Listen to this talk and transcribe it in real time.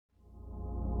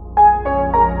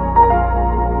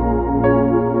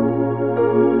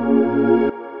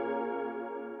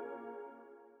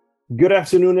Good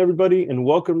afternoon, everybody, and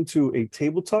welcome to a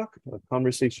table talk, a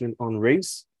conversation on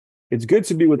race. It's good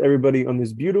to be with everybody on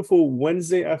this beautiful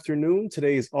Wednesday afternoon.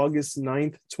 Today is August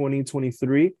 9th,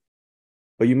 2023,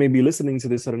 but you may be listening to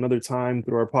this at another time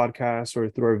through our podcast or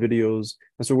through our videos.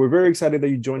 And so we're very excited that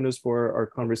you joined us for our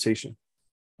conversation.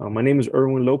 My name is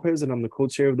Erwin Lopez, and I'm the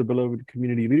co-chair of the Beloved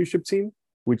Community Leadership Team,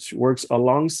 which works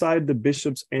alongside the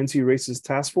Bishop's Anti-Racist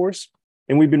Task Force.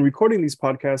 And we've been recording these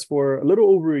podcasts for a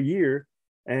little over a year.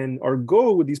 And our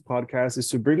goal with these podcasts is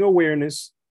to bring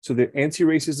awareness to the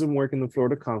anti-racism work in the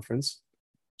Florida Conference,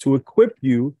 to equip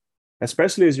you,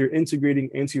 especially as you're integrating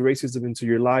anti-racism into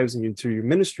your lives and into your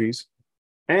ministries.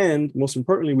 And most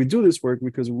importantly, we do this work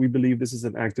because we believe this is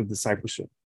an act of discipleship.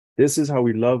 This is how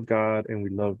we love God and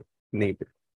we love neighbor.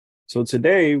 So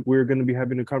today we're going to be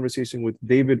having a conversation with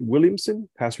David Williamson,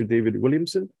 Pastor David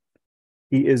Williamson.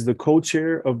 He is the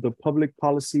co-chair of the Public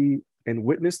Policy and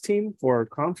Witness Team for our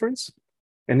conference.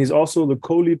 And he's also the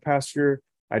co-lead pastor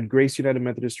at Grace United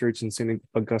Methodist Church in St.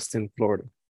 Augustine, Florida.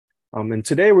 And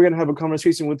today we're going to have a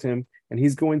conversation with him, and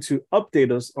he's going to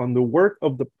update us on the work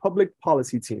of the public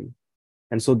policy team.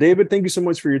 And so, David, thank you so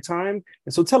much for your time.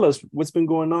 And so tell us what's been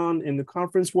going on in the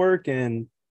conference work, and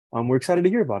we're excited to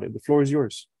hear about it. The floor is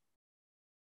yours.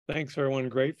 Thanks, everyone.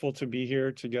 Grateful to be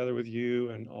here together with you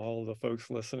and all the folks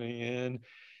listening in.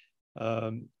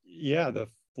 The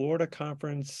Florida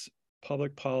Conference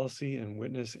Public Policy and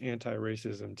Witness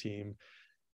Anti-Racism Team.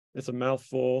 It's a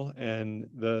mouthful, and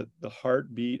the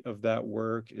heartbeat of that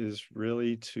work is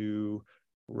really to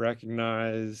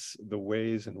recognize the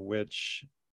ways in which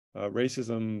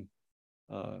racism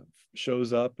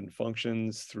shows up and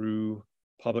functions through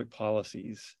public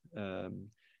policies, and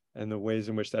the ways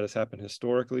in which that has happened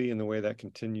historically and the way that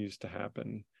continues to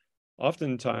happen.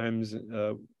 Oftentimes,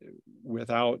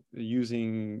 without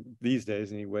using, these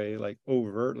days anyway, like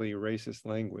overtly racist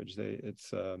language. It's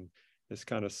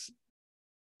kind of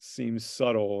seems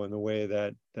subtle in the way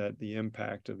that the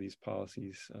impact of these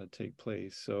policies take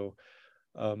place. So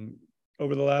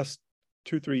over the last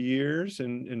 2-3 years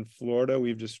in Florida,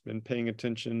 we've just been paying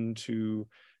attention to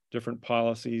different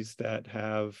policies that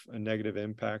have a negative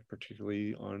impact,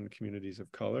 particularly on communities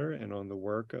of color and on the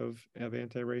work of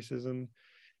anti-racism.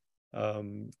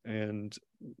 And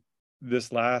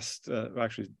this last,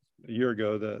 actually a year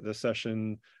ago, the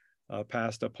session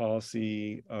passed a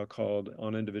policy called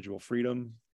On Individual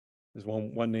Freedom. There's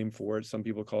one name for it. Some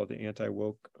people call it the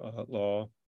anti-woke law.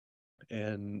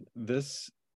 And this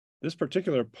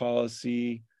particular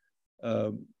policy,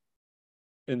 in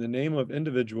the name of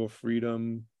individual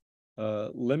freedom,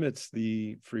 limits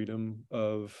the freedom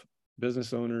of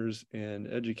business owners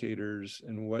and educators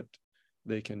and what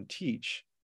they can teach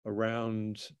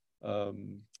around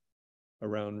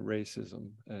racism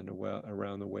and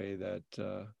around the way that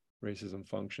racism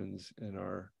functions in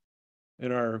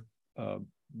our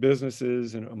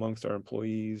businesses and amongst our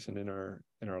employees and in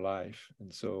our life.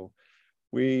 And so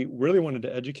we really wanted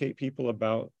to educate people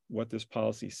about what this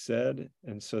policy said,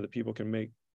 and so that people can make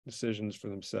decisions for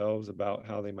themselves about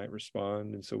how they might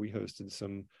respond. And so we hosted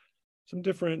some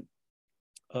different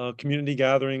community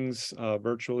gatherings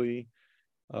virtually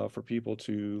for people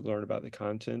to learn about the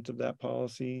content of that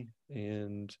policy,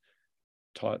 and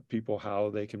taught people how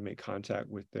they can make contact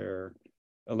with their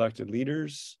elected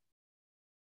leaders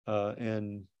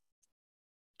and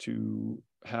to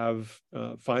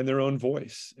find their own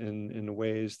voice in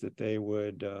ways that they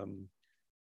would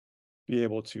be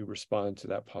able to respond to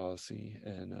that policy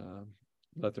and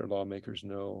let their lawmakers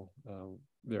know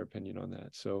their opinion on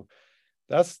that. So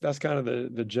that's kind of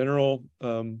the general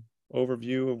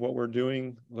overview of what we're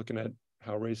doing, looking at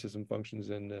how racism functions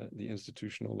in the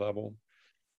institutional level,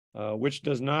 which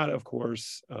does not, of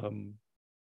course,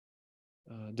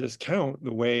 discount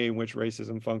the way in which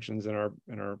racism functions in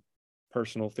our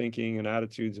personal thinking and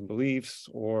attitudes and beliefs,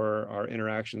 or our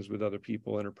interactions with other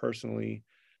people interpersonally,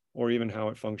 or even how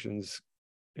it functions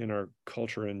in our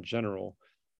culture in general.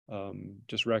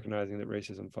 Just recognizing that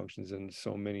racism functions in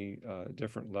so many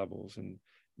different levels,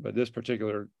 but this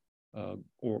particular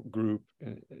group,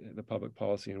 the Public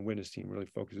Policy and Witness Team, really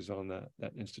focuses on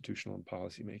that institutional and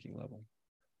policy making level.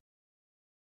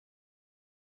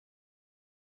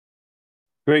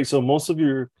 Great. So most of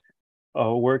your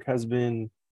work has been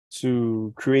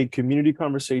to create community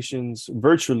conversations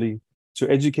virtually to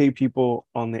educate people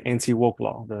on the anti-woke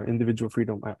law, the Individual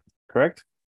Freedom Act, correct?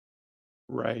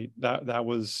 Right. That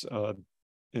was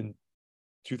in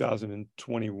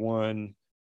 2021.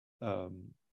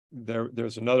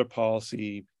 There's another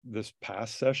policy this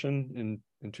past session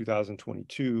in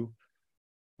 2022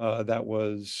 that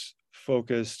was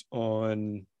focused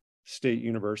on state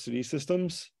university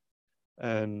systems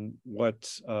and what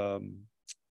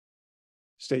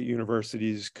state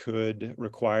universities could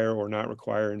require or not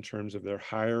require in terms of their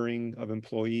hiring of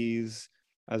employees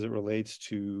as it relates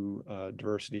to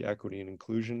diversity, equity, and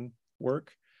inclusion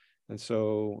work. And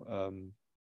so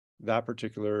that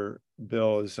particular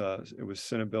bill is, it was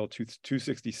Senate Bill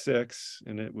 266,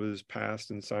 and it was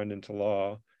passed and signed into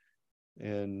law,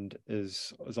 and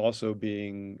is also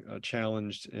being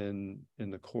challenged in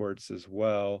the courts as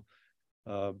well,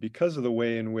 because of the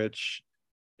way in which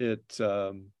it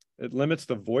limits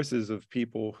the voices of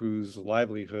people whose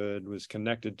livelihood was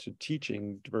connected to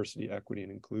teaching diversity, equity,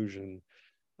 and inclusion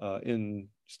in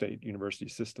state university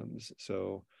systems.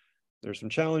 So there's some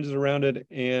challenges around it,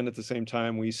 and at the same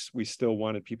time, we still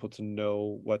wanted people to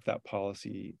know what that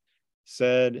policy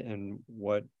said and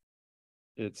what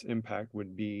its impact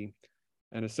would be.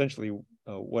 And essentially,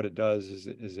 what it does is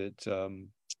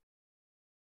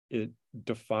it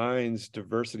defines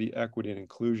diversity, equity, and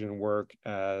inclusion work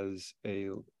as a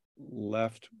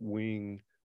left-wing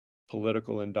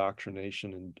political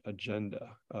indoctrination and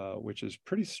agenda, which is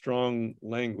pretty strong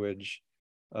language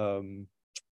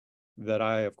that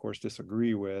I, of course,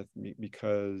 disagree with,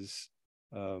 because,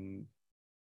 honestly,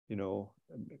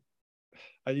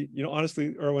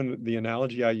 Erwin, the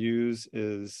analogy I use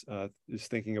is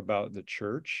thinking about the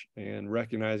church and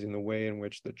recognizing the way in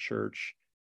which the church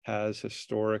has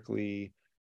historically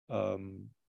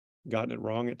gotten it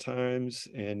wrong at times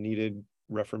and needed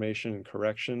reformation and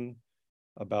correction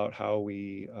about how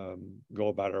we go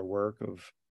about our work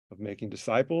of making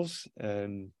disciples.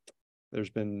 And there's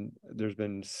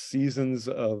been seasons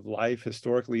of life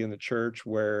historically in the church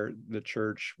where the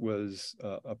church was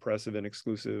oppressive and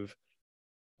exclusive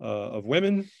of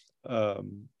women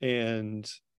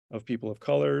and of people of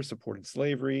color, supported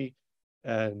slavery.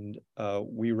 And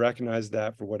we recognized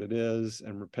that for what it is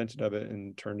and repented of it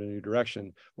and turned a new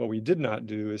direction. What we did not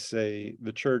do is say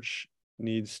the church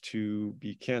needs to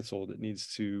be canceled. It needs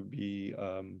to be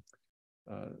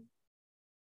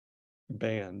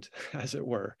banned, as it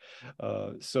were.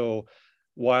 So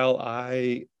while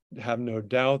I have no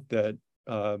doubt that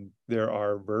there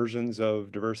are versions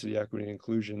of diversity, equity, and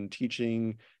inclusion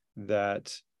teaching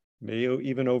that may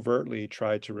even overtly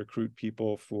try to recruit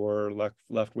people for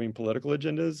left-wing political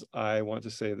agendas, I want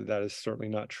to say that that is certainly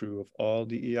not true of all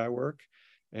DEI work.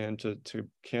 And to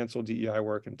cancel DEI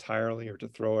work entirely or to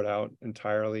throw it out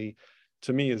entirely,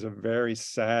 to me, is a very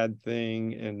sad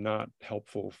thing and not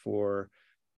helpful for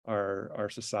our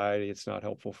society. It's not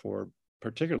helpful for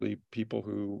particularly people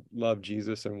who love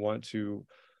Jesus and want to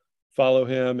follow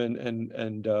him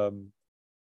and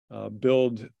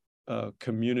build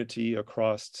community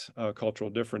across cultural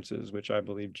differences, which I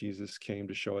believe Jesus came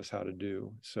to show us how to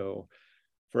do. So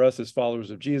for us as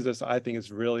followers of Jesus, I think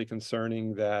it's really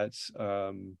concerning that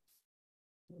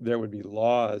there would be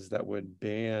laws that would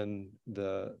ban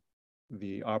the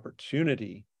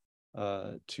opportunity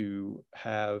to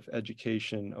have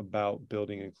education about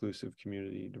building inclusive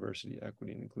community, diversity,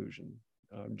 equity, and inclusion,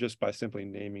 just by simply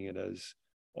naming it as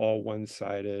all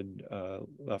one-sided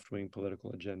left-wing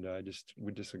political agenda. I just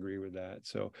would disagree with that.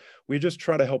 So we just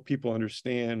try to help people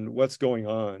understand what's going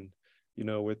on,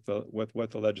 with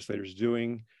what the legislator is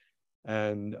doing,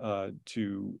 and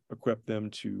to equip them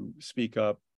to speak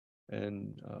up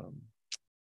and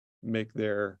make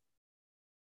their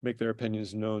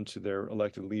opinions known to their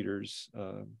elected leaders.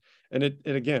 And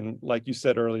again, like you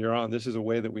said earlier on, this is a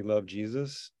way that we love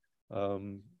Jesus.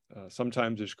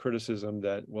 Sometimes there's criticism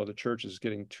that, well, the church is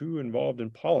getting too involved in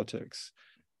politics.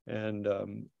 And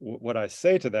what I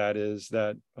say to that is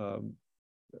that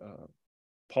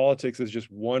politics is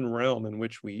just one realm in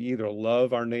which we either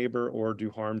love our neighbor or do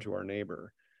harm to our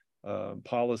neighbor.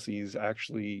 Policies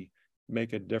actually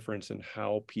make a difference in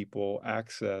how people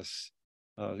access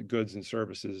goods and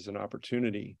services and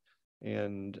opportunity.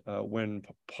 And when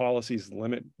policies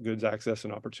limit goods access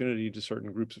and opportunity to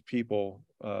certain groups of people,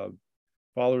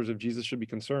 followers of Jesus should be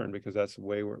concerned, because that's the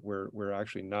way we're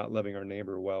actually not loving our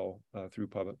neighbor well through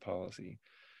public policy.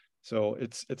 So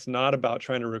it's not about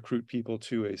trying to recruit people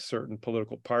to a certain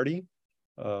political party.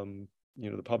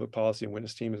 The Public Policy and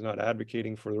Witness team is not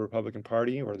advocating for the Republican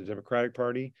Party or the Democratic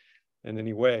Party in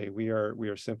any way. We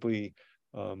are simply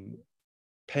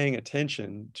paying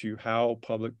attention to how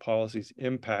public policies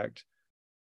impact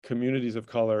communities of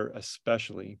color,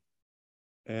 especially.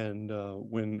 And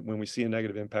when we see a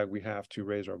negative impact, we have to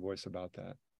raise our voice about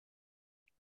that.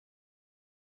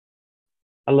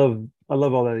 I love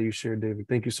all that you shared, David.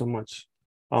 Thank you so much.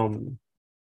 I want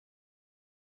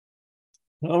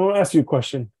to ask you a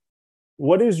question.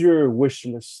 What is your wish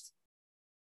list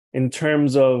in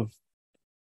terms of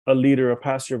a leader, a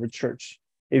pastor of a church?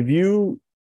 If you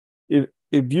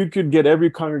if you could get every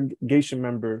congregation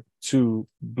member to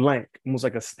blank, almost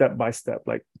like a step by step,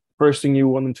 like first thing you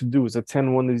want them to do is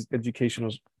attend one of these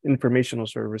educational informational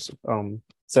service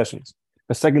sessions.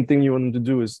 The second thing you want them to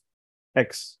do is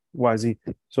X, Y, Z.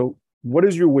 So what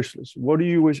is your wish list? What do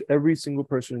you wish every single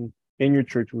person in your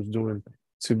church was doing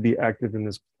to be active in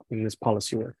this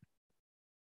policy work?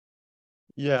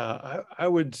 Yeah, I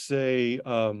would say,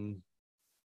 I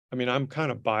mean, I'm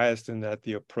kind of biased in that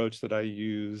the approach that I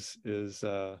use is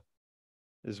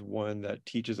one that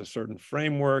teaches a certain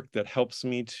framework that helps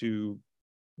me to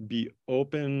be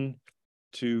open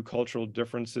to cultural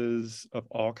differences of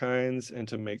all kinds and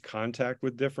to make contact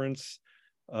with difference,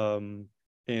 and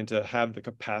to have the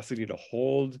capacity to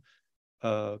hold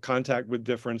contact with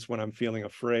difference when I'm feeling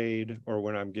afraid or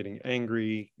when I'm getting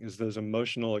angry, because those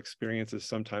emotional experiences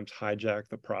sometimes hijack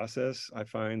the process. I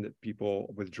find that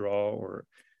people withdraw or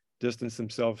distance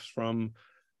themselves from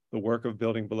the work of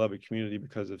building beloved community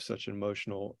because of such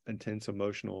intense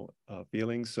emotional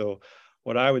feelings. So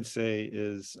what I would say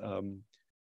is,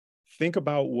 think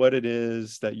about what it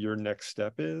is that your next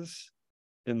step is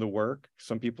in the work.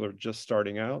 Some people are just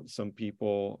starting out. Some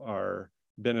people are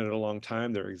been in it a long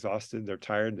time. They're exhausted, they're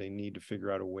tired. They need to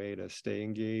figure out a way to stay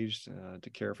engaged, to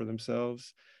care for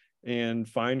themselves, and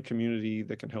find community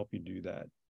that can help you do that.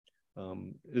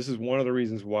 This is one of the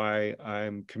reasons why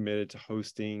I'm committed to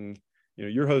hosting,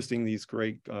 you're hosting these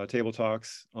great table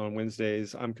talks on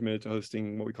Wednesdays. I'm committed to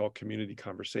hosting what we call community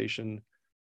conversation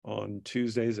on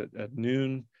Tuesdays at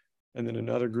noon. And then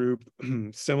another group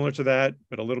similar to that,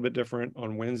 but a little bit different,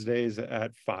 on Wednesdays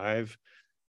at 5,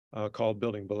 called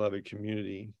Building Beloved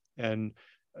Community. And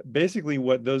basically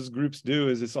what those groups do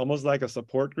is it's almost like a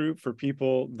support group for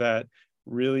people that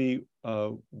really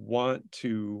want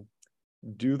to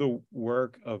do the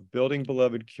work of building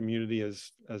beloved community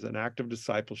as an act of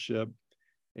discipleship,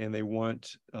 and they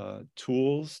want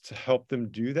tools to help them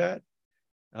do that,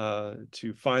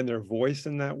 to find their voice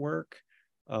in that work,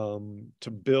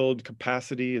 to build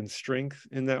capacity and strength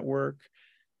in that work,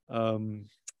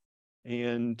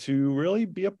 and to really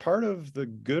be a part of the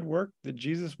good work that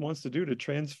Jesus wants to do to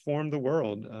transform the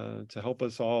world, to help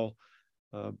us all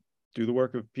do the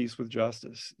work of peace with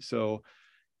justice. So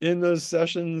in those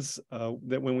sessions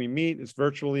that when we meet, it's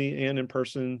virtually and in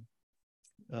person,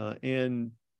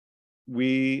 and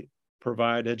we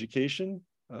provide education,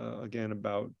 again,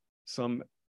 about some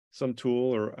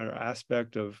tool or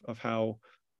aspect of how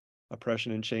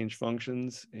oppression and change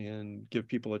functions, and give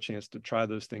people a chance to try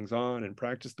those things on and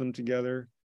practice them together,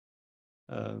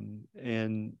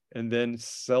 and then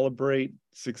celebrate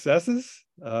successes,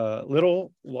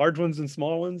 large ones and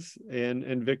small ones,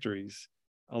 and victories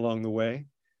along the way,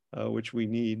 which we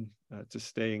need to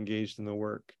stay engaged in the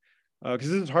work, because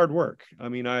this is hard work. I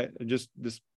mean,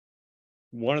 this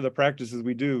one of the practices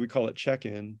we do, we call it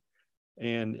check-in,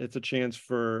 and it's a chance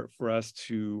for us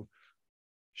to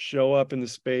show up in the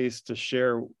space to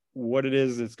share what it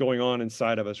is that's going on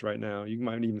inside of us right now. You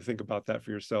might even think about that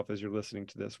for yourself as you're listening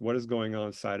to this. What is going on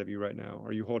inside of you right now?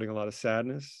 Are you holding a lot of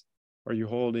sadness? Are you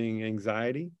holding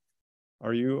anxiety?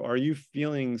 Are you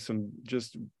feeling some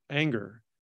just anger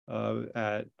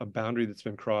at a boundary that's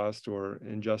been crossed or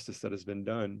injustice that has been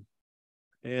done?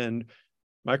 And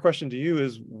my question to you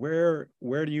is, where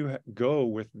do you go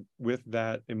with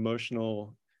that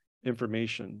emotional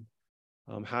information?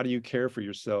 How do you care for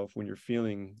yourself when you're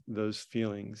feeling those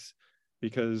feelings?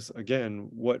 Because again,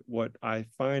 what I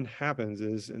find happens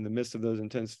is, in the midst of those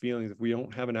intense feelings, if we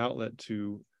don't have an outlet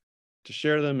to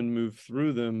share them and move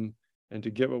through them and to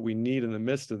get what we need in the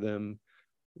midst of them,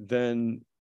 then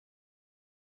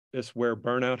it's where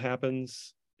burnout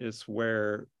happens. It's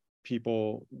where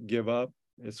people give up.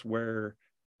 It's where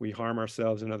we harm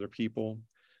ourselves and other people.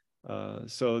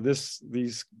 So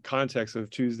these contexts of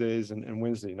Tuesdays and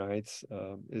Wednesday nights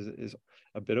is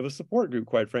a bit of a support group,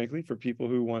 quite frankly, for people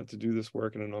who want to do this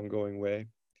work in an ongoing way.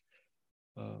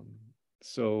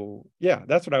 So yeah,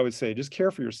 that's what I would say. Just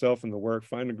care for yourself in the work.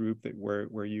 Find a group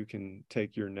where you can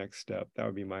take your next step. That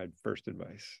would be my first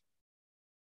advice.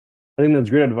 I think that's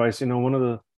great advice. One of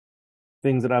the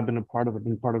things that I've been part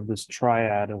of this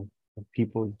triad of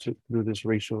people through this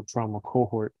racial trauma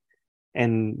cohort,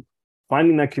 and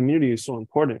finding that community is so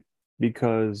important,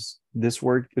 because this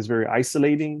work is very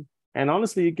isolating, and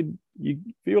honestly, you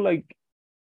feel like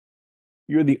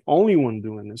you're the only one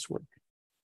doing this work,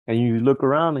 and you look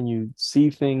around and you see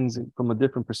things from a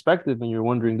different perspective, and you're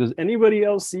wondering, does anybody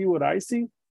else see what I see?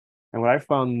 And what I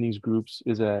found in these groups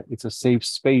is that it's a safe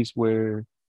space where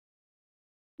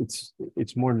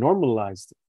it's more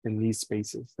normalized in these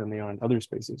spaces than they are in other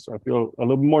spaces. So I feel a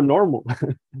little more normal,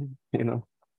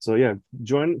 So yeah,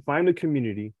 find a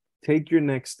community Take your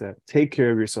next step. Take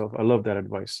care of yourself. I love that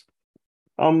advice.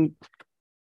 Um,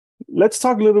 let's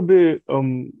talk a little bit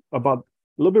about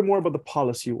a little bit more about the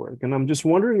policy work. And I'm just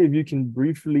wondering if you can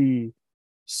briefly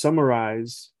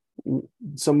summarize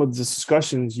some of the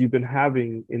discussions you've been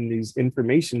having in these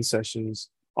information sessions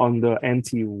on the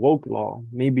anti-woke law,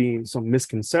 maybe some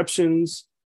misconceptions,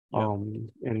 Yeah.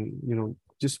 and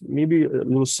just maybe a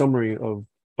little summary of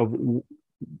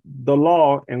the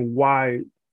law and why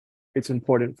it's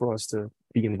important for us to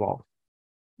be involved.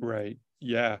 Right.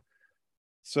 Yeah.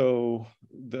 So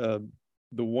the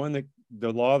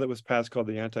law that was passed called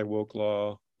the anti-woke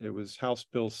law, it was House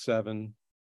Bill 7.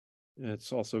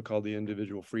 It's also called the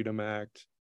Individual Freedom Act.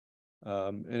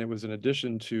 And it was an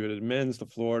addition to, it amends the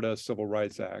Florida Civil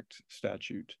Rights Act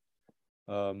statute.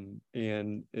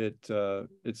 And it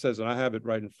says, and I have it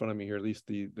right in front of me here, at least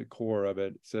the core of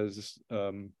it, it says,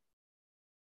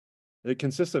 it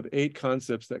consists of 8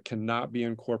 concepts that cannot be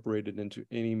incorporated into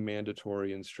any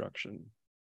mandatory instruction.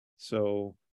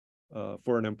 So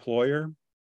for an employer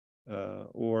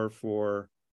or for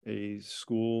a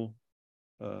school,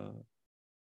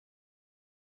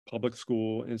 public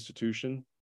school institution,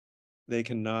 they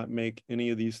cannot make any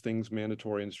of these things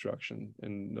mandatory instruction.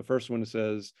 And the first one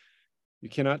says, you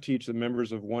cannot teach that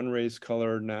members of one race,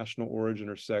 color, national origin,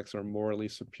 or sex are morally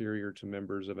superior to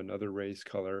members of another race,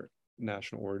 color,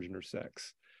 national origin, or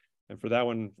sex. And for that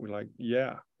one, we're like,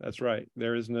 yeah, that's right.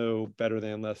 There is no better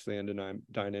than, less than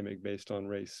dynamic based on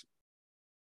race.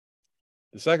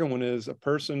 The second one is a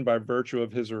person by virtue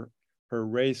of his or her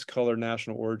race, color,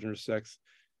 national origin, or sex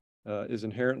is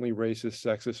inherently racist,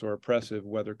 sexist, or oppressive,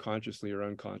 whether consciously or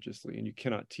unconsciously, and you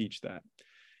cannot teach that.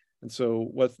 And so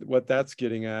what that's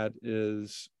getting at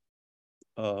is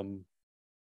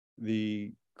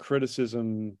the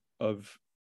criticism of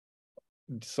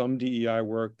some DEI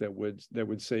work that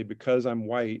would say, because I'm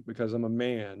white, because I'm a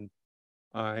man,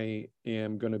 I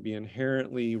am going to be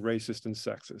inherently racist and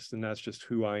sexist, and that's just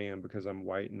who I am because I'm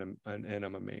white and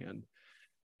I'm a man.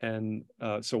 And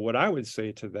so what I would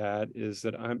say to that is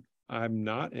that I'm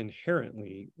not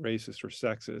inherently racist or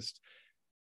sexist.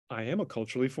 I am a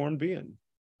culturally formed being.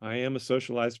 I am a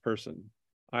socialized person.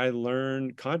 I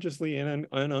learn consciously and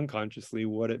unconsciously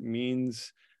what it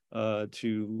means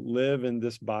to live in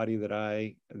this body that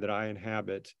I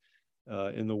inhabit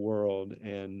in the world,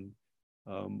 and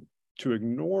to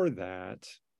ignore that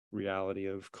reality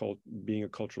of being a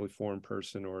culturally formed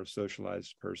person or a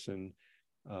socialized person,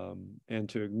 and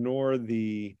to ignore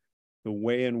the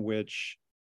way in which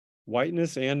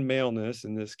whiteness and maleness,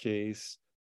 in this case,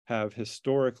 have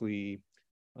historically,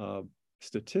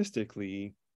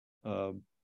 statistically,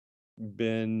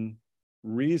 been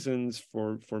reasons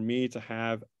for me to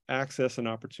have access and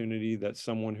opportunity that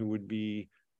someone who would be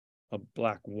a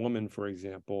Black woman, for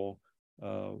example,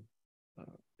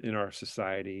 in our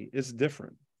society is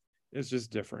different. It's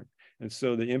just different. And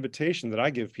so the invitation that I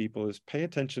give people is pay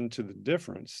attention to the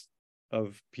difference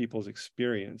of people's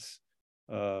experience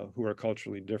who are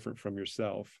culturally different from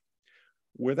yourself,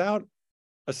 without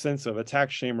a sense of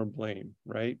attack, shame, or blame,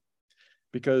 right?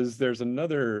 Because there's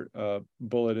another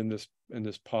bullet in this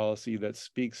policy that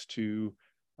speaks to,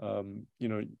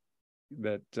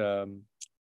 that,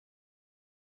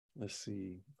 let's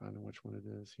see, I don't know which one it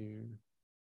is here.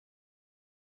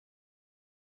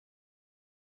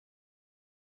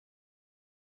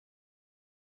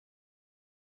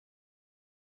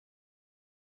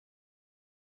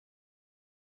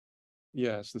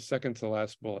 Yes, the second to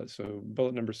last bullet. So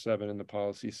bullet number 7 in the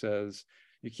policy says,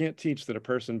 you can't teach that a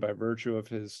person by virtue of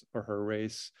his or her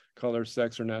race, color,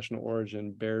 sex, or national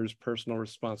origin bears personal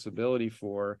responsibility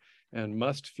for and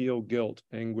must feel guilt,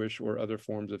 anguish, or other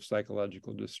forms of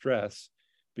psychological distress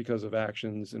because of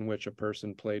actions in which a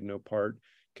person played no part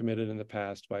committed in the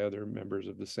past by other members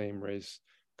of the same race,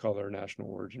 color, national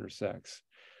origin, or sex.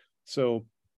 So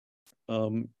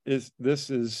this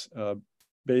is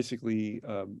basically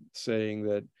saying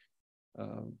that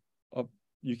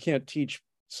you can't teach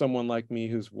someone like me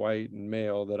who's white and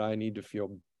male that I need to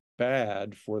feel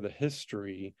bad for the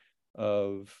history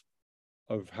of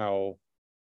how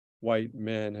white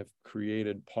men have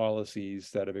created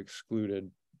policies that have excluded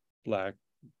Black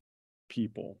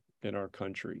people in our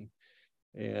country.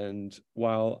 And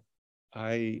while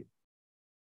I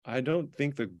don't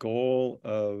think the goal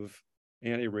of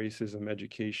anti-racism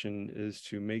education is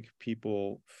to make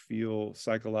people feel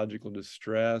psychological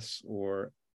distress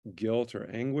or guilt or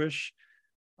anguish,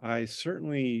 I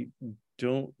certainly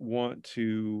don't want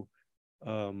to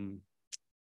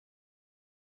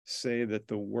say that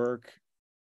the work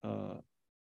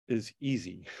is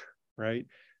easy, right?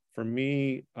 For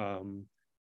me,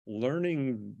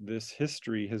 learning this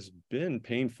history has been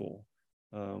painful,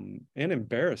 and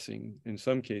embarrassing in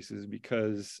some cases,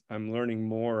 because I'm learning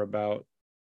more about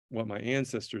what my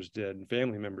ancestors did and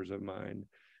family members of mine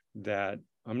that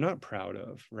I'm not proud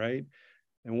of, right?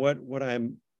 And what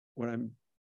I'm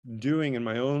doing in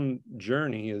my own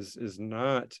journey is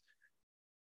not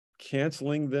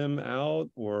canceling them out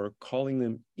or calling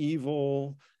them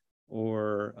evil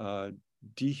or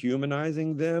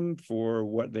dehumanizing them for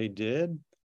what they did.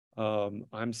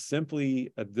 I'm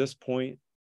simply at this point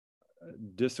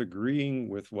disagreeing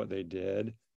with what they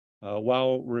did,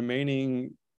 while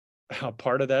remaining a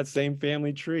part of that same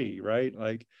family tree, right?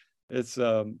 Like it's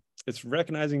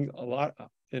recognizing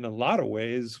in a lot of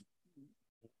ways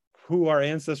who our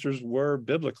ancestors were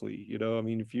biblically. I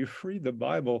mean, if you read the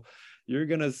Bible, you're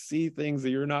going to see things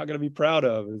that you're not going to be proud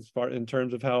of as far in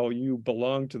terms of how you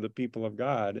belong to the people of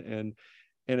God. And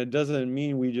it doesn't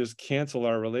mean we just cancel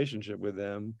our relationship with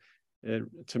them.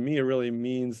 To me, it really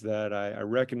means that I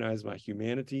recognize my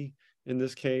humanity in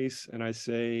this case, and I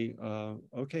say,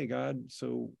 okay, God,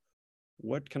 so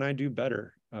what can I do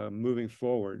better moving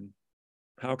forward?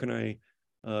 How can I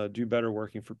do better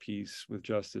working for peace with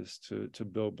justice to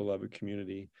build beloved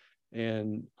community?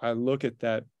 And I look at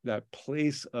that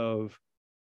place of,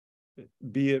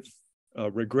 be it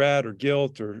regret or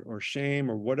guilt or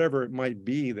shame or whatever it might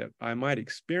be that I might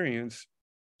experience,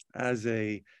 as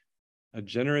a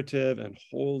generative and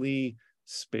holy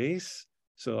space.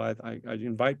 So I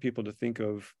invite people to think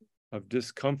of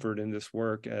discomfort in this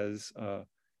work as a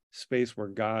space where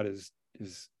God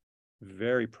is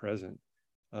very present,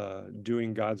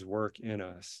 doing God's work in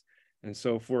us. And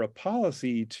so for a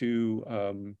policy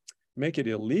to make it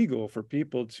illegal for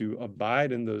people to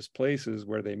abide in those places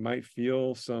where they might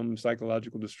feel some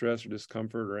psychological distress or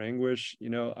discomfort or anguish,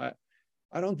 I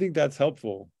don't think that's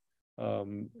helpful.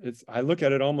 I look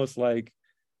at it almost like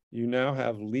you now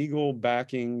have legal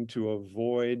backing to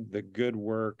avoid the good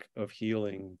work of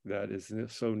healing that is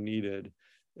so needed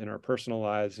in our personal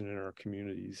lives and in our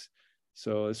communities.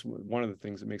 So it's one of the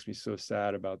things that makes me so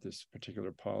sad about this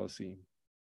particular policy.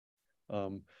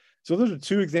 So those are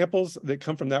two examples that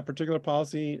come from that particular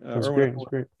policy. That's great. That's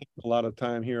great. A lot of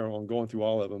time here on going through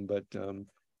all of them, but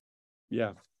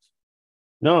yeah.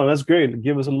 No, that's great.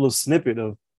 Give us a little snippet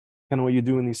of kind of what you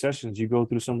do in these sessions. You go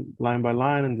through some line by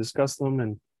line and discuss them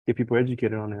and get people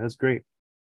educated on it. That's great.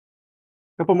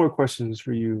 A couple more questions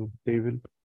for you, David.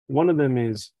 One of them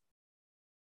is,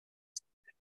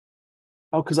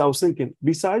 because I was thinking,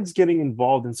 besides getting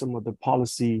involved in some of the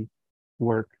policy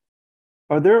work,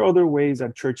 are there other ways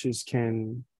that churches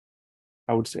can,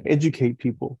 I would say, educate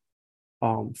people?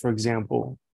 For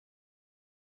example,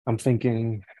 I'm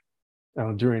thinking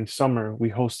during summer, we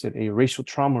hosted a racial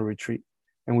trauma retreat,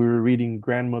 and we were reading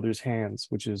Grandmother's Hands,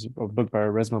 which is a book by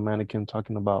Resma Manikin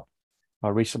talking about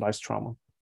racialized trauma.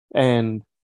 And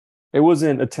there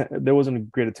wasn't a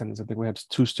great attendance. I think we had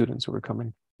 2 students who were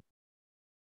coming.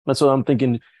 And so I'm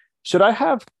thinking, should I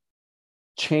have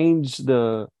changed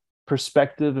the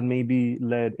perspective and maybe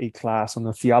led a class on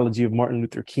the theology of Martin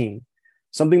Luther King,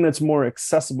 something that's more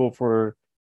accessible for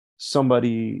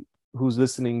somebody who's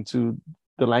listening to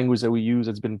the language that we use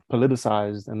that's been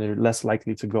politicized and they're less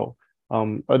likely to go?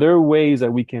 Are there ways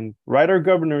that we can write our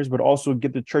governors, but also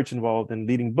get the church involved in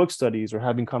leading book studies or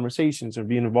having conversations or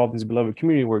being involved in these beloved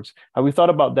community works? Have we thought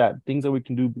about that? Things that we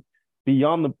can do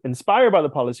beyond inspired by the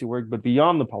policy work, but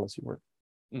beyond the policy work?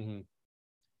 Mm-hmm.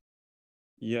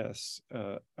 Yes,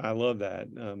 I love that.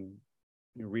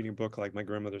 Reading a book like My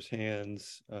Grandmother's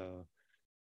Hands,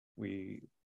 we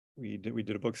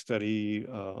did a book study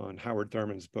on Howard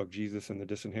Thurman's book Jesus and the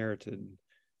Disinherited,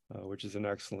 which is an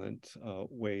excellent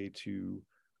way to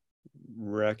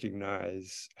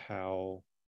recognize how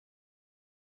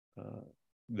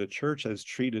the church has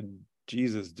treated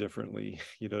Jesus differently,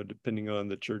 depending on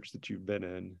the church that you've been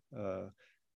in.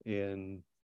 And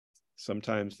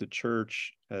sometimes the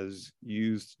church has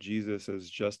used Jesus as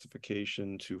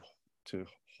justification to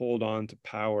hold on to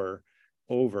power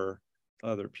over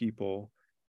other people.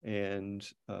 And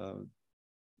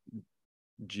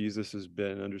Jesus has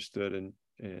been understood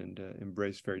and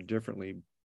embraced very differently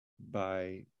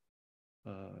by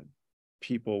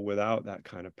people without that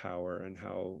kind of power, and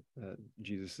how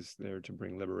Jesus is there to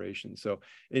bring liberation. So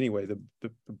anyway, the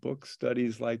book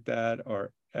studies like that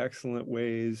are excellent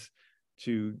ways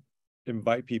to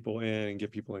invite people in and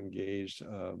get people engaged.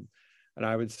 And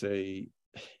I would say,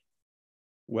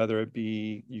 whether it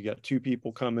be you got 2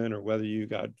 people coming or whether you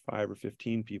got 5 or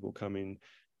 15 people coming,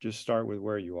 just start with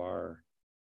where you are.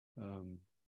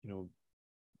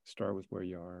 Start with where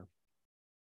you are.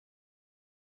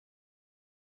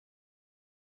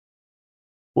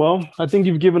 Well, I think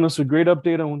you've given us a great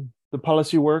update on the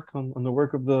policy work, on the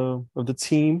work of the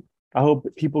team. I hope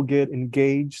that people get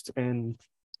engaged. And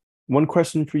one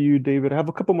question for you, David. I have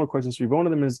a couple more questions for you. But one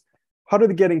of them is, how do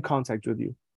they get in contact with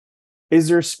you? Is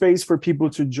there space for people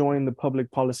to join the public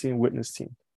policy and witness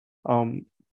team? Um,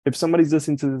 if somebody's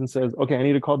listening to this and says, okay, I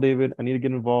need to call David, I need to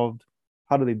get involved,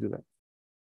 how do they do that?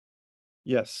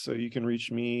 Yes, so you can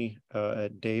reach me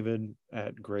at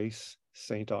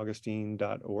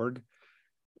david@gracestaugustine.org.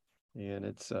 And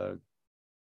it's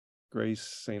Grace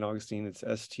St. Augustine, it's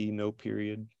ST, no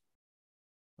period,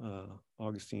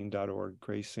 augustine.org,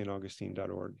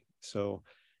 gracestaugustine.org. So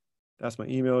that's my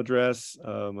email address. If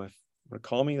you want to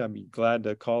call me, I'd be glad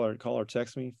to call or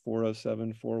text me,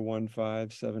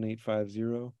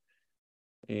 407-415-7850.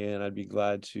 And I'd be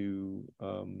glad to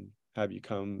have you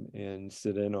come and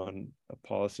sit in on a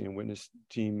policy and witness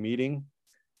team meeting.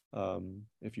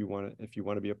 If you want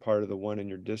to be a part of the one in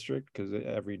your district, because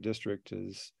every district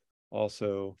is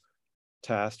also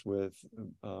tasked with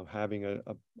having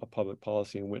a public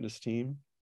policy and witness team.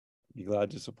 Be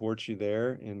glad to support you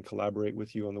there and collaborate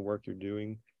with you on the work you're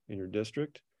doing in your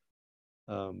district.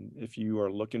 If you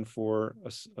are looking for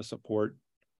a support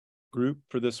group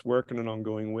for this work in an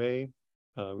ongoing way,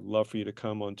 we'd love for you to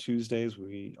come on Tuesdays.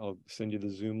 I'll send you the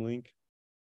Zoom link.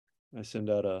 I send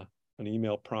out an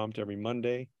email prompt every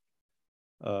Monday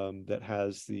that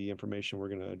has the information we're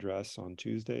going to address on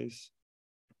Tuesdays.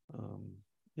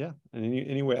 Yeah, and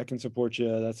any way I can support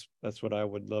you, that's what I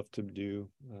would love to do.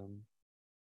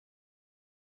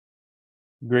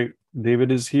 Great.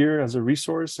 David is here as a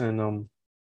resource, and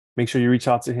make sure you reach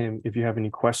out to him if you have any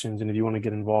questions and if you want to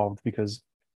get involved, because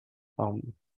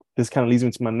this kind of leads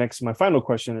me to my final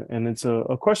question, and it's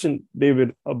a question,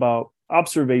 David, about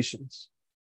observations.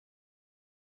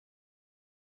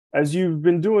 As you've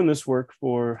been doing this work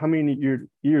for how many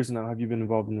years now have you been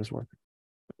involved in this work?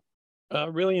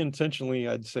 Really intentionally,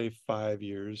 I'd say 5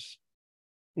 years.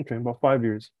 Okay, about 5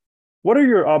 years. What are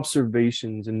your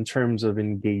observations in terms of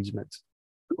engagement?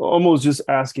 Almost just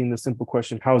asking the simple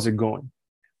question, how's it going?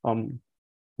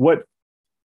 What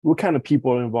kind of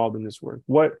people are involved in this work?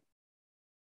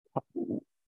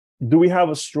 Do we have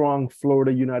a strong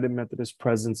Florida United Methodist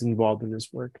presence involved in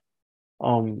this work?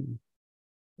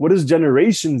 What does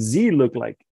Generation Z look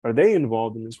like? Are they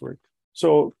involved in this work?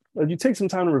 So as you take some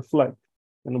time to reflect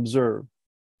and observe,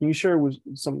 can you share with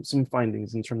some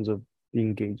findings in terms of the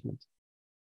engagement?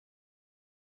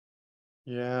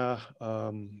 Yeah,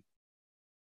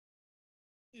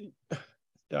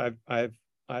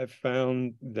 I've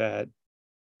found that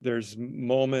there's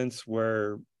moments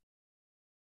where,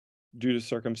 due to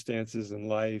circumstances in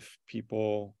life,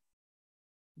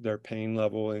 their pain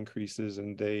level increases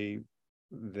and they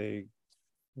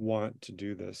want to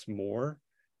do this more.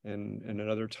 And at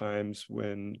other times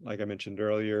when, like I mentioned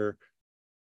earlier,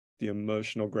 the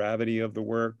emotional gravity of the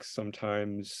work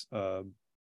sometimes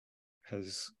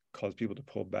has caused people to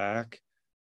pull back.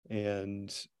 And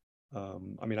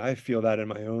I mean, I feel that in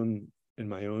my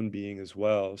own being as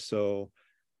well. So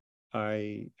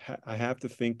I have to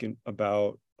think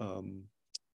about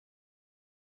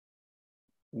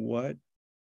what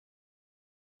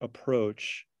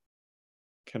approach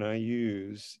can I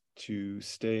use to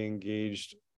stay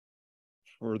engaged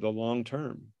for the long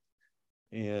term.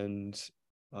 And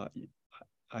I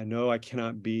know I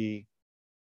cannot be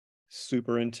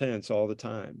super intense all the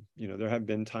time. There have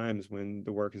been times when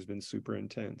the work has been super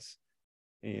intense,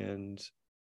 and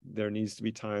there needs to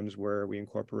be times where we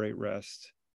incorporate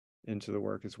rest into the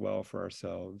work as well for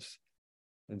ourselves.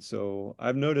 And so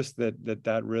I've noticed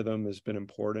that rhythm has been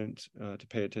important to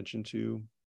pay attention to.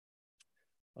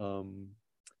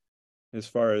 As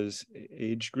far as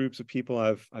age groups of people,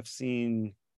 I've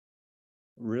seen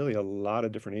really a lot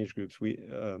of different age groups. We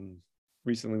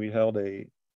recently we held a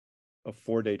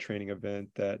 4-day training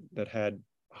event that had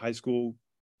high school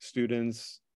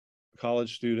students,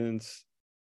 college students,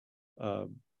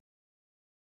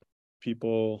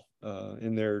 people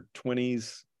in their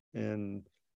 20s, and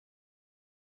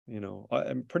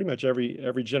pretty much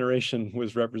every generation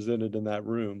was represented in that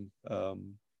room.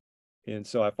 And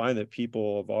so I find that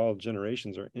people of all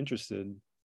generations are interested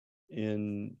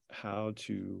in how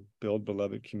to build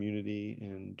beloved community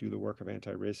and do the work of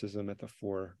anti-racism at the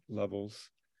 4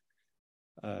 levels.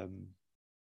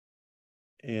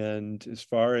 And as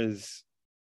far as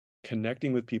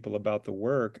connecting with people about the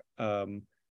work,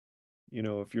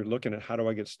 if you're looking at how do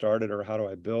I get started or how do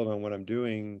I build on what I'm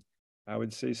doing, I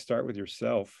would say start with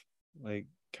yourself. Like,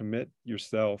 commit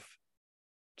yourself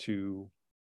to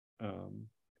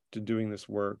doing this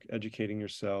work, educating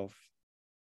yourself.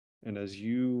 And as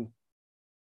you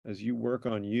work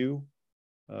on you,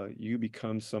 you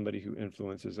become somebody who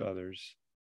influences others.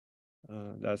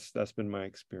 That's been my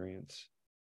experience.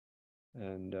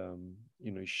 And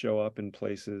you know, you show up in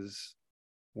places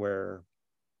where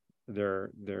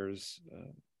there's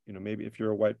you know, maybe if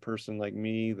you're a white person like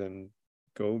me, then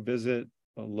go visit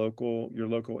your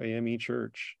local AME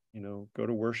church. You know, go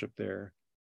to worship there.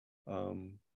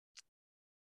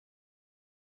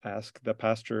 Ask the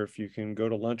pastor if you can go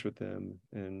to lunch with them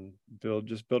and build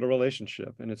a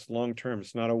relationship. And it's long term.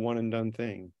 It's not a one and done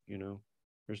thing. You know,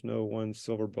 there's no one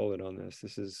silver bullet on this.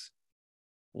 This is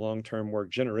long-term work,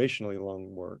 generationally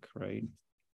long work, right?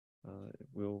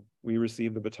 We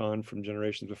receive the baton from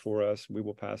generations before us. We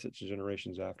will pass it to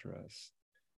generations after us.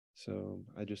 So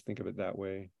I just think of it that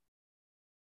way.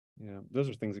 Yeah, those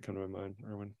are things that come to my mind,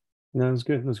 Erwin. No, that's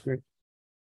good. That's great.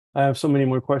 I have so many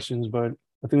more questions, but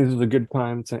I think this is a good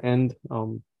time to end.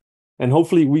 And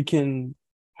hopefully we can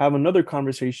have another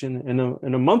conversation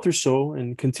in a month or so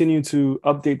and continue to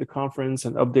update the conference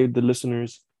and update the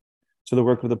listeners to the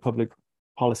work of the public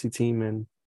policy team. And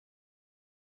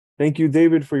thank you,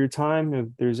 David, for your time. If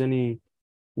there's any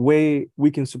way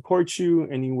we can support you,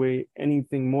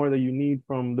 anything more that you need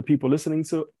from the people listening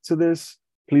to this,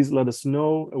 please let us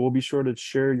know. We'll be sure to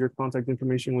share your contact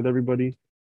information with everybody.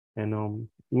 And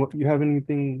you have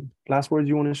anything, last words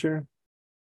you want to share?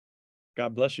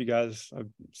 God bless you guys. I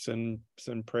send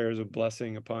prayers of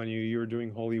blessing upon you. You are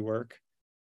doing holy work,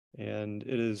 and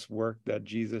it is work that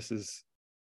Jesus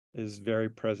is very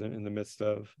present in the midst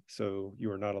of. So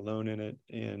you are not alone in it,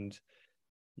 and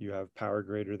you have power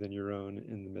greater than your own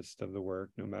in the midst of the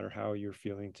work, no matter how you're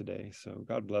feeling today. So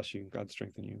God bless you. God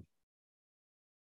strengthen you.